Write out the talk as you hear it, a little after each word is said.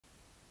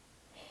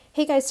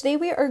Hey guys, today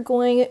we are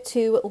going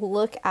to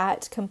look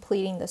at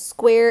completing the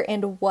square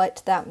and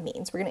what that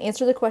means. We're going to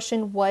answer the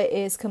question, what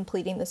is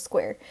completing the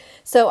square?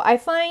 So I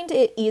find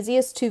it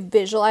easiest to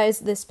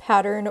visualize this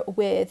pattern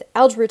with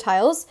algebra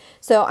tiles.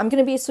 So I'm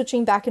going to be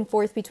switching back and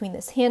forth between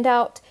this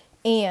handout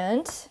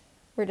and,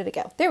 where did it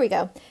go? There we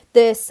go.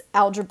 This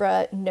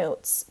algebra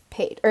notes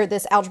page, or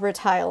this algebra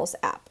tiles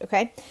app,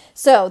 okay?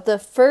 So the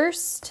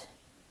first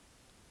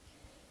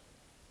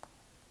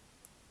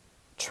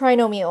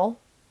trinomial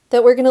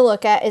that we're going to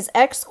look at is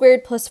x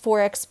squared plus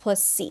 4x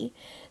plus c.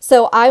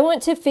 So I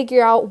want to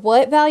figure out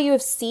what value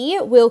of c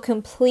will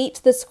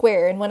complete the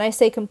square. And when I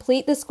say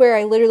complete the square,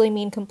 I literally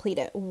mean complete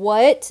it.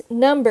 What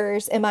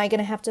numbers am I going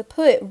to have to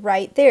put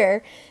right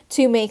there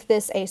to make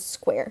this a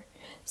square?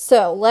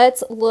 So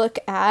let's look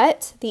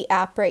at the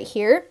app right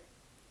here.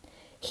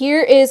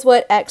 Here is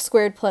what x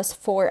squared plus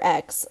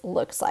 4x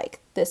looks like.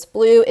 This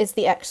blue is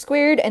the x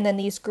squared, and then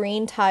these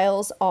green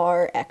tiles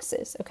are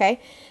x's, okay?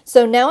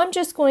 So now I'm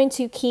just going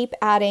to keep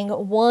adding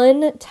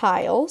 1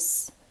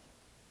 tiles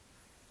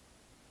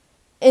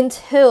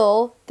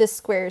until this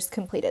square is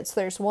completed.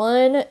 So there's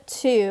 1,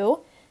 2,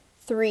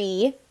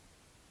 3,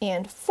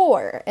 and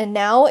 4, and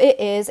now it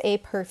is a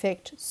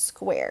perfect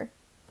square.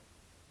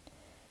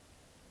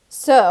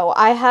 So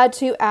I had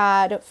to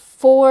add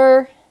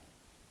 4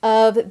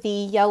 of the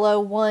yellow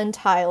 1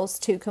 tiles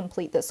to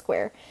complete the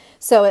square.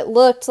 So it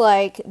looked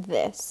like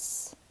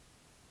this.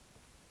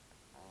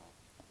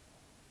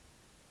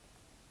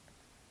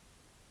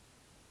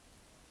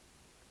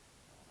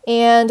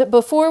 And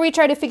before we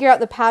try to figure out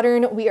the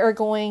pattern, we are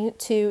going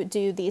to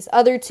do these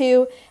other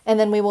two, and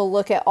then we will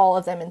look at all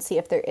of them and see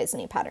if there is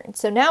any pattern.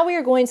 So now we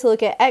are going to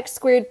look at x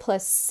squared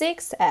plus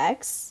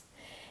 6x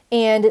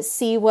and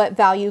see what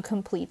value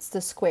completes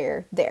the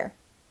square there.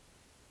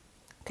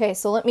 Okay,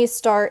 so let me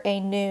start a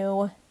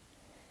new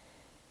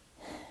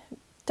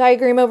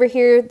diagram over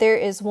here. There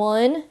is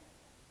 1,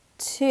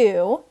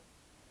 2,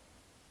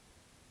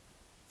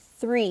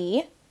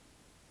 3,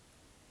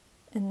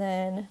 and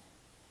then,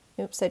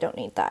 oops, I don't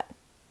need that,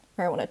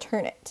 or I want to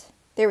turn it.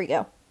 There we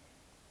go.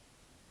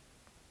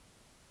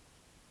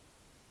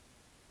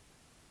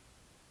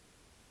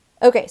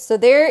 Okay, so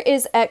there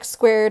is x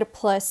squared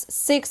plus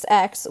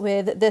 6x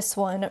with this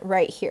one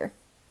right here.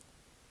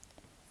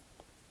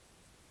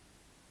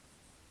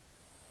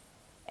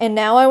 And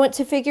now I want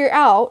to figure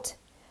out,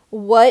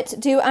 what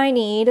do I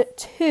need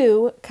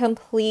to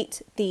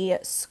complete the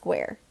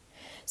square?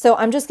 So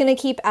I'm just going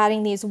to keep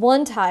adding these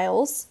 1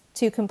 tiles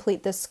to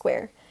complete this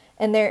square.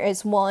 And there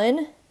is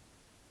 1,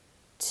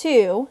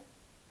 2,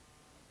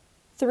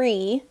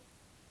 3,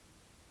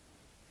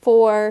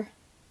 4,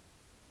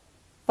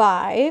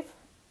 5,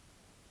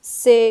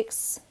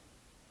 6,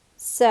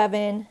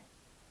 7,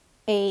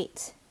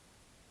 8,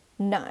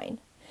 9.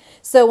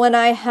 So when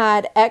I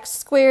had x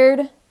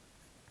squared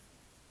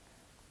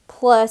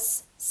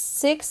plus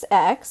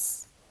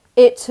 6x,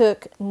 it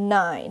took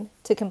 9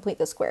 to complete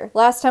the square.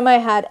 Last time I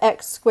had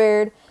x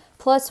squared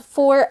plus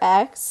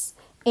 4x,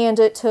 and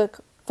it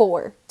took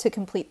 4 to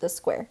complete the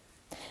square.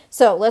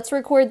 So let's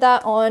record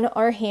that on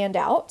our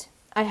handout.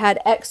 I had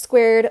x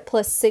squared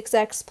plus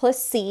 6x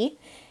plus c,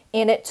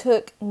 and it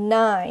took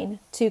 9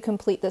 to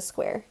complete the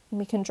square. And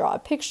we can draw a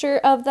picture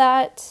of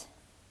that.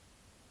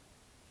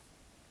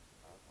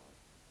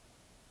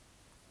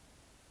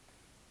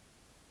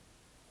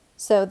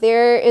 So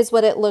there is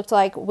what it looked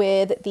like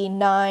with the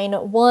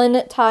 9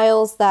 1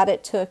 tiles that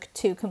it took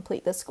to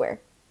complete the square.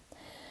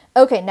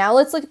 Okay, now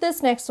let's look at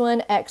this next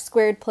one, x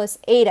squared plus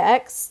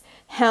 8x.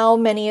 How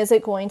many is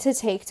it going to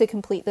take to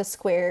complete the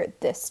square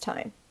this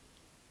time?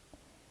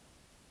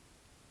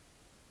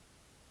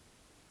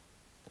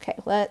 Okay,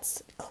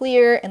 let's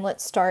clear and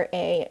let's start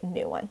a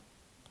new one.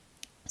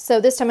 So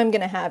this time I'm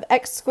going to have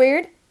x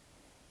squared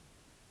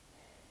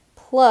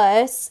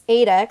plus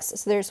 8x.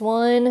 So there's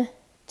 1,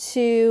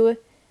 2,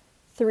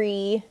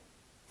 3,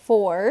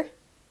 4,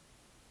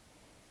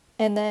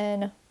 and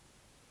then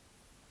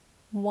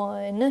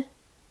 1,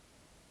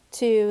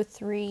 2,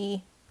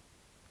 3,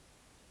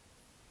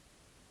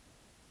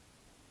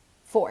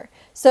 4.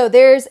 So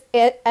there's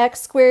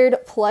x squared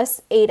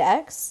plus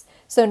 8x.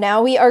 So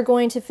now we are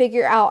going to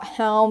figure out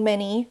how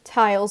many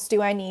tiles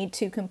do I need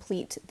to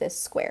complete this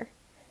square.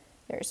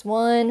 There's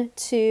 1,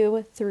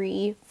 2,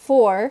 3,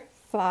 4,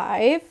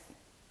 5,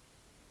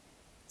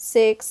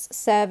 6,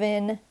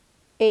 7,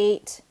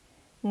 8,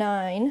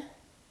 9,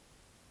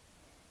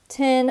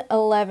 10,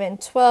 11,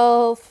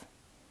 12,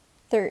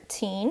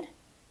 13,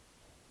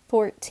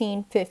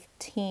 14,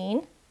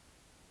 15,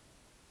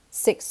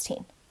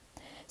 16.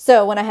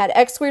 So when I had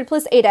x squared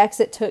plus 8x,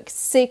 it took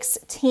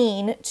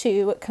 16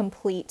 to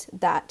complete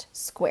that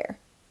square.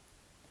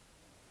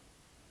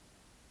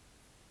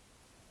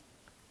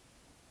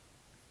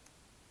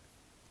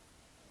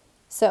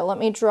 So let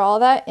me draw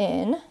that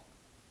in.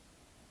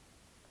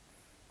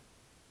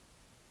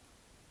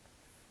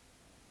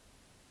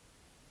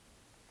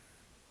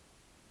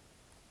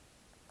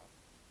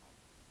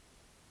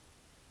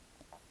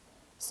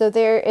 So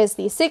there is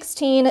the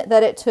 16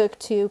 that it took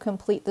to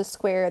complete the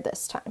square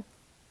this time.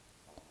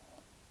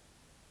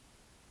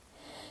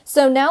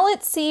 So now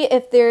let's see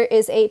if there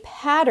is a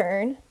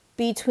pattern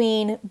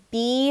between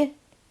B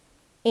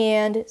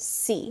and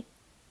C.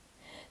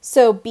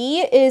 So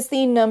B is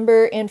the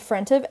number in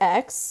front of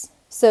X.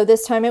 So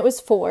this time it was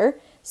 4.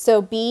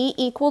 So B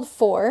equaled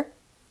 4.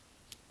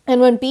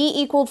 And when B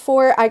equaled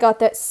 4, I got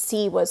that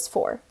C was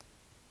 4.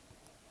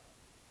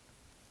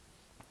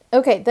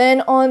 Okay,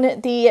 then on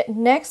the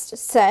next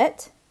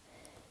set,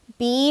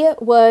 B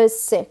was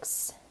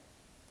 6.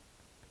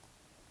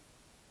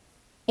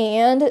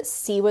 And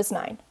C was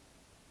 9.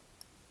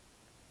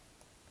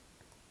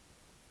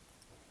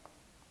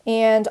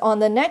 And on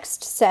the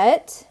next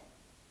set,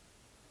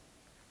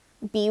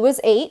 B was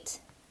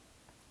 8.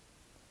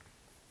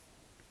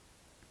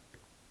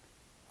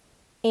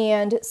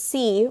 And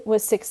C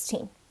was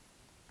 16.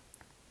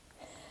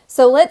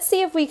 So let's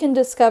see if we can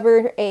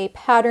discover a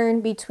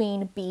pattern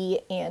between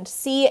B and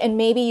C and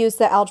maybe use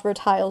the algebra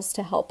tiles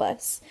to help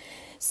us.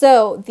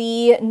 So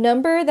the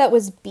number that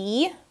was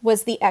B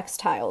was the X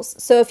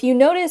tiles. So if you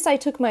notice, I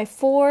took my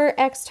 4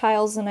 X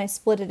tiles and I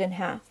split it in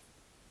half.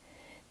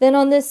 Then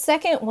on this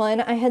second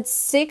one, I had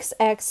 6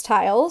 X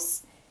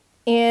tiles,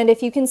 and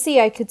if you can see,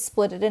 I could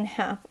split it in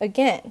half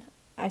again.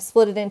 I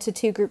split it into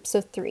 2 groups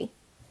of 3.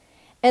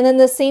 And then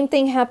the same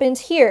thing happened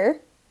here.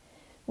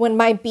 When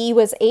my B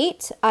was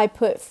 8, I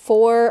put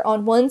 4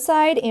 on one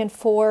side and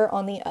 4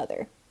 on the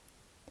other.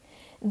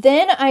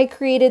 Then I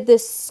created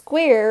this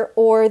square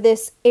or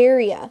this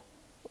area.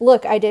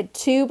 Look, I did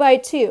 2 by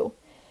 2.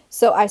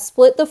 So I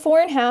split the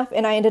 4 in half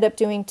and I ended up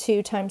doing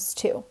 2 times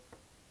 2.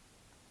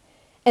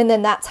 And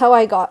then that's how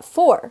I got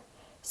 4.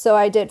 So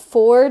I did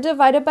 4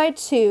 divided by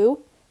 2,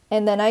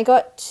 and then I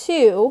got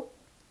 2,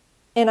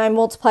 and I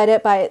multiplied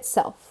it by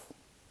itself.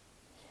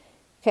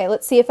 Okay,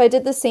 let's see if I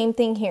did the same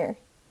thing here.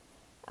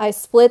 I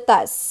split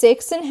that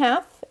 6 in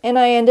half, and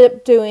I ended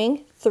up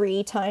doing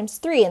 3 times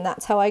 3, and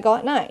that's how I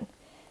got 9.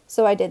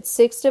 So I did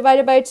 6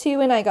 divided by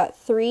 2, and I got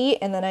 3,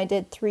 and then I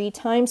did 3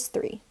 times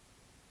 3.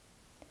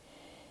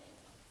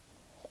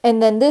 And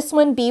then this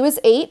one, B was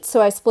 8,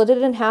 so I split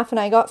it in half,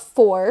 and I got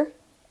 4.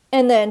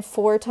 And then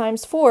 4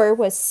 times 4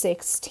 was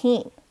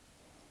 16.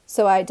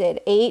 So I did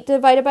 8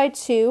 divided by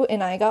 2,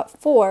 and I got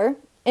 4,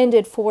 and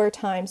did 4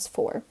 times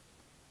 4.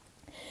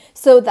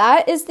 So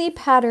that is the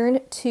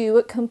pattern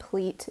to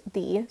complete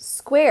the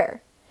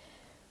square.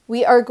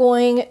 We are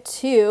going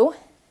to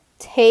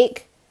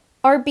take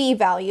our B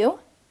value,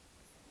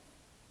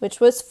 which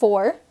was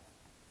 4,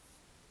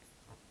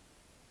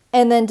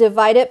 and then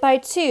divide it by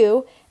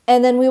 2,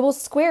 and then we will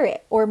square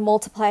it or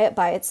multiply it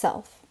by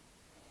itself.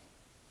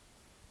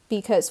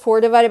 Because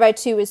 4 divided by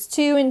 2 is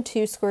 2, and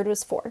 2 squared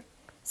was 4.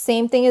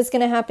 Same thing is going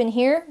to happen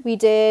here. We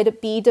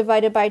did B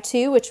divided by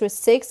 2, which was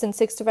 6, and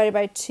 6 divided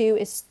by 2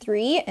 is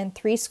 3, and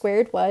 3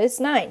 squared was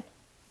 9.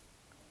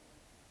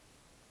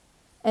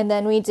 And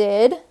then we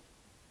did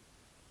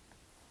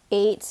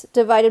 8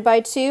 divided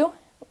by 2,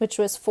 which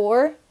was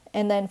 4,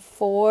 and then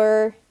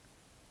 4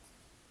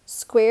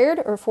 squared,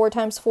 or 4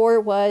 times 4,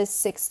 was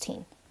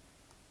 16.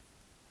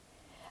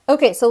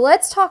 Okay, so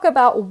let's talk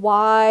about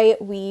why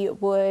we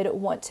would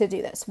want to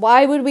do this.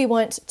 Why would we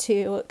want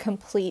to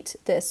complete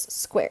this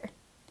square?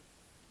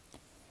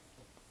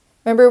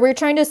 Remember, we're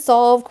trying to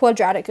solve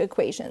quadratic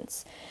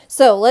equations.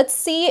 So let's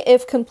see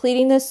if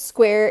completing this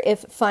square,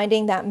 if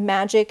finding that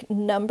magic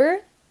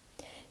number,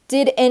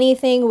 did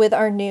anything with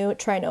our new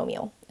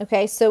trinomial.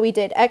 Okay, so we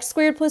did x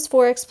squared plus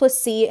 4x plus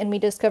c, and we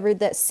discovered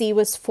that c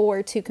was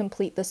 4 to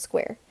complete the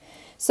square.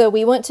 So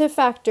we want to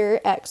factor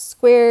x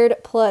squared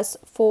plus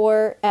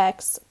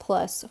 4x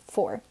plus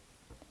 4.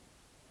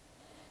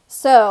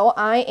 So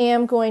I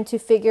am going to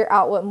figure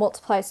out what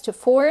multiplies to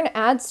 4 and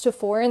adds to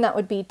 4, and that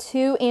would be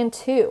 2 and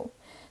 2.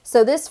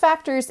 So this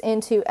factors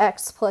into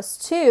x plus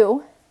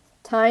 2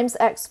 times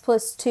x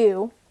plus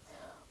 2,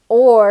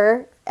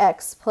 or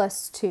x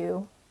plus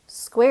 2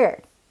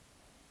 squared,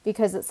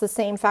 because it's the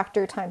same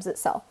factor times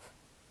itself.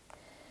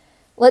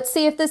 Let's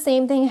see if the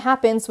same thing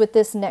happens with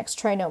this next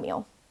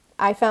trinomial.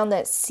 I found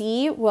that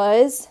c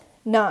was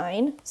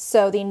 9,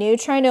 so the new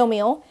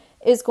trinomial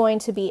is going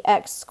to be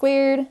x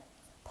squared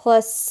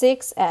plus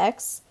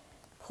 6x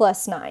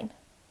plus 9.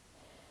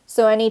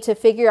 So I need to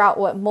figure out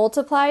what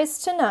multiplies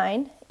to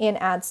 9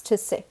 and adds to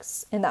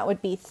 6, and that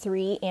would be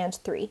 3 and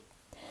 3.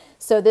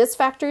 So this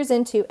factors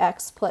into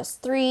x plus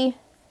 3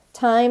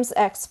 times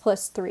x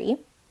plus 3,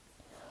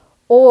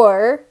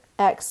 or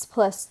x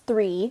plus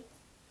 3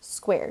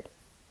 squared.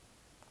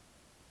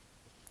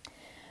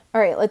 All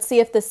right, let's see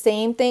if the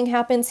same thing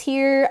happens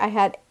here. I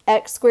had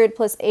x squared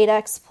plus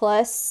 8x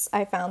plus,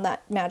 I found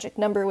that magic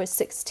number was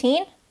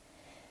 16.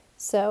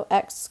 So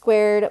x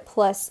squared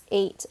plus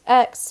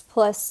 8x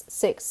plus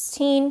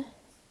 16.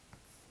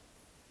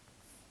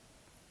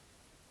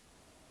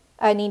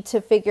 I need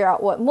to figure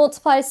out what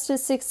multiplies to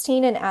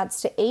 16 and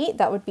adds to 8.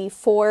 That would be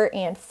 4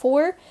 and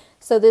 4.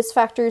 So this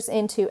factors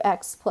into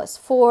x plus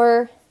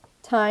 4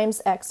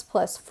 times x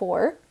plus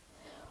 4,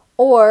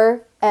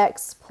 or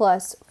x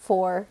plus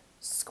 4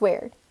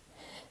 squared.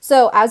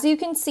 So as you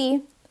can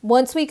see,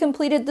 once we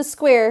completed the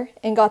square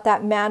and got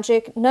that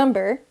magic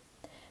number,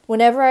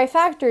 Whenever I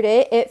factored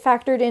it, it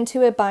factored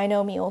into a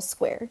binomial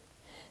square.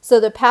 So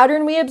the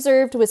pattern we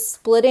observed was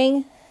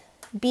splitting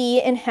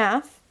b in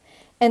half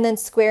and then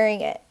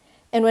squaring it.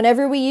 And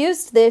whenever we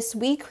used this,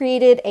 we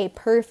created a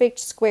perfect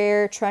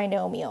square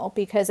trinomial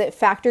because it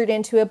factored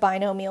into a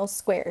binomial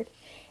squared.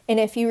 And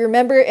if you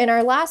remember in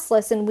our last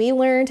lesson, we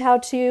learned how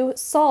to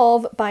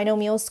solve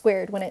binomial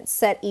squared when it's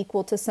set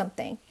equal to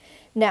something.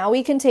 Now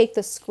we can take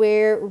the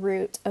square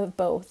root of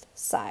both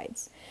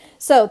sides.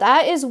 So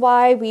that is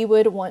why we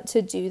would want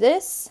to do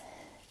this,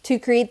 to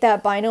create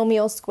that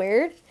binomial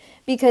squared,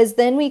 because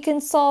then we can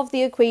solve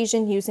the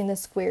equation using the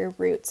square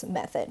roots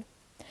method.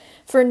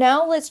 For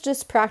now, let's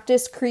just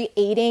practice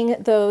creating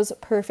those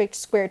perfect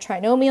square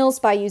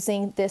trinomials by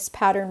using this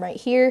pattern right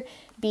here,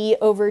 b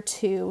over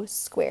 2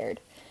 squared.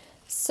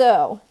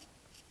 So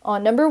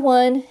on number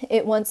 1,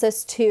 it wants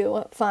us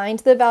to find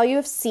the value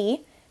of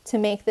c to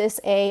make this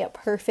a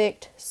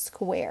perfect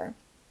square.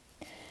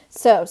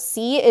 So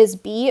c is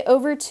b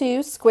over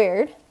 2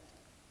 squared.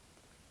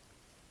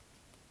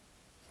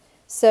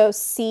 So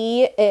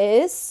c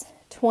is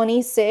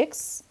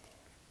 26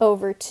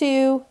 over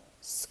 2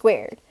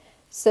 squared.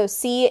 So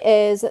c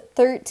is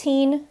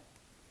 13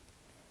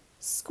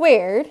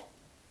 squared,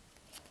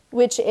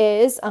 which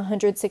is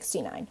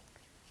 169.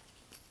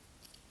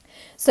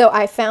 So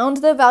I found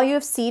the value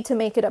of c to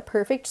make it a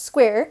perfect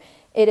square.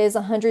 It is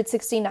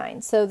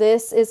 169. So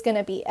this is going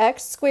to be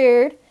x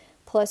squared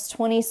plus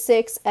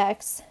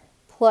 26x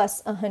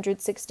plus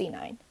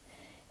 169.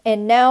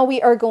 And now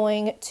we are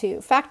going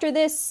to factor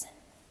this.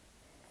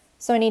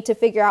 So I need to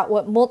figure out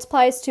what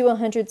multiplies to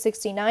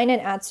 169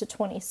 and adds to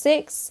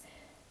 26.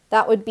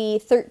 That would be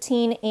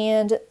 13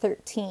 and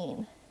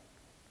 13.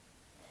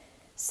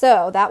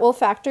 So that will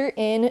factor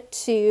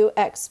into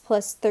x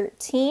plus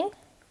 13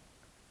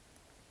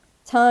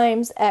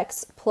 times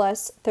x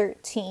plus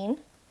 13,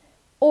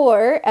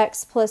 or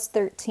x plus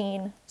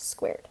 13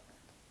 squared.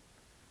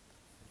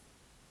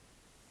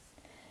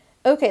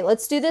 Okay,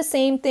 let's do the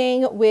same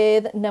thing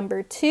with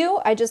number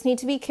 2. I just need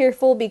to be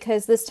careful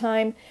because this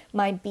time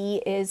my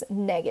b is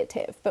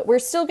negative, but we're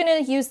still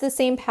going to use the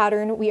same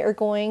pattern. We are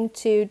going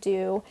to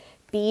do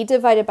b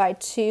divided by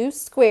 2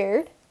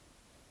 squared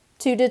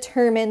to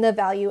determine the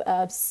value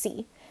of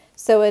c.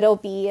 So it'll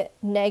be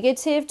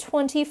negative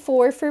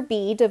 24 for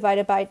b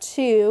divided by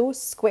 2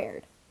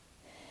 squared.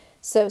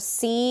 So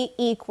c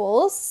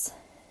equals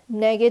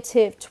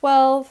negative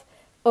 12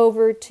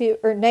 over 2,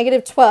 or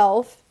negative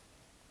 12,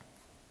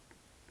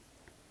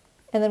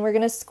 and then we're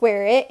going to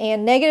square it,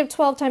 and negative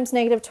 12 times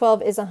negative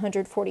 12 is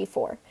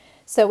 144.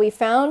 So we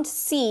found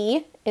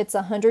c, it's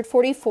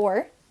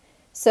 144.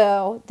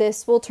 So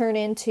this will turn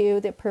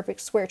into the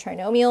perfect square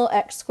trinomial,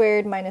 x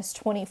squared minus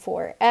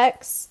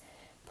 24x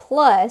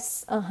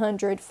plus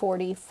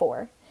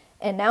 144.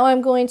 And now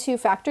I'm going to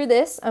factor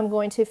this. I'm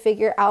going to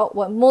figure out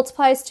what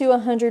multiplies to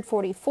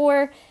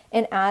 144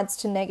 and adds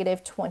to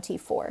negative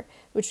 24,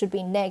 which would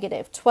be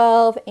negative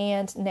 12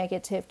 and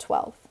negative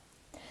 12.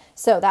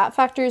 So that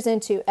factors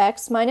into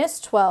x minus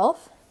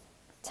 12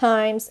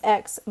 times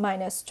x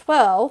minus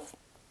 12,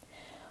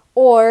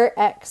 or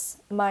x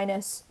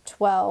minus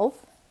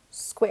 12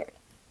 squared.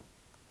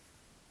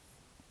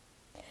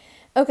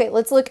 Okay,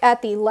 let's look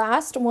at the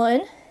last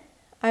one.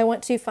 I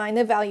want to find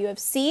the value of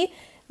c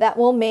that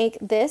will make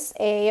this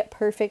a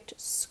perfect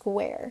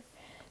square.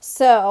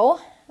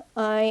 So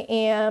I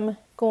am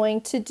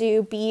going to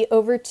do b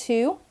over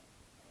 2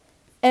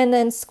 and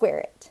then square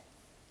it.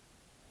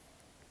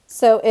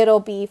 So it'll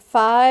be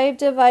 5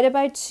 divided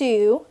by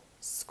 2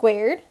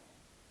 squared.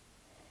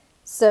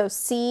 So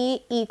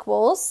c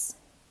equals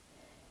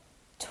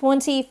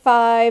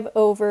 25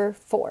 over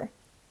 4.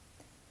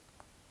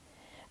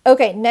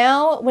 Okay,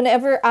 now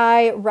whenever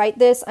I write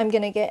this, I'm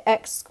going to get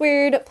x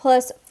squared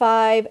plus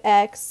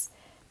 5x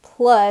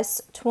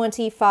plus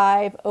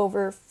 25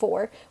 over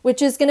 4,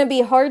 which is going to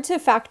be hard to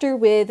factor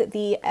with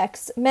the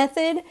x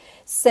method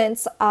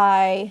since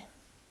I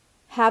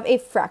have a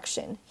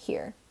fraction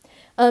here.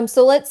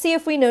 So let's see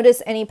if we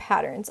notice any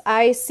patterns.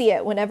 I see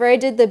it. Whenever I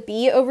did the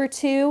b over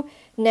 2,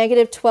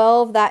 negative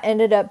 12, that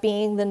ended up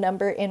being the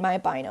number in my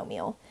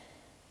binomial.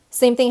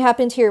 Same thing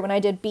happened here. When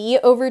I did b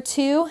over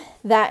 2,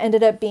 that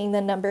ended up being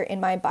the number in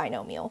my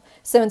binomial.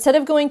 So instead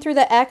of going through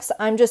the x,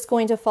 I'm just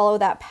going to follow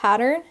that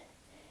pattern.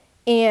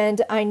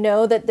 And I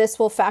know that this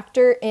will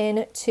factor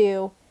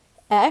into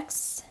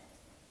x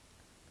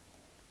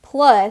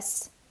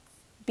plus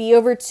b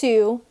over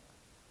 2,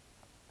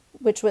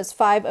 which was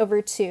 5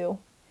 over 2,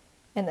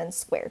 and then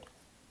squared.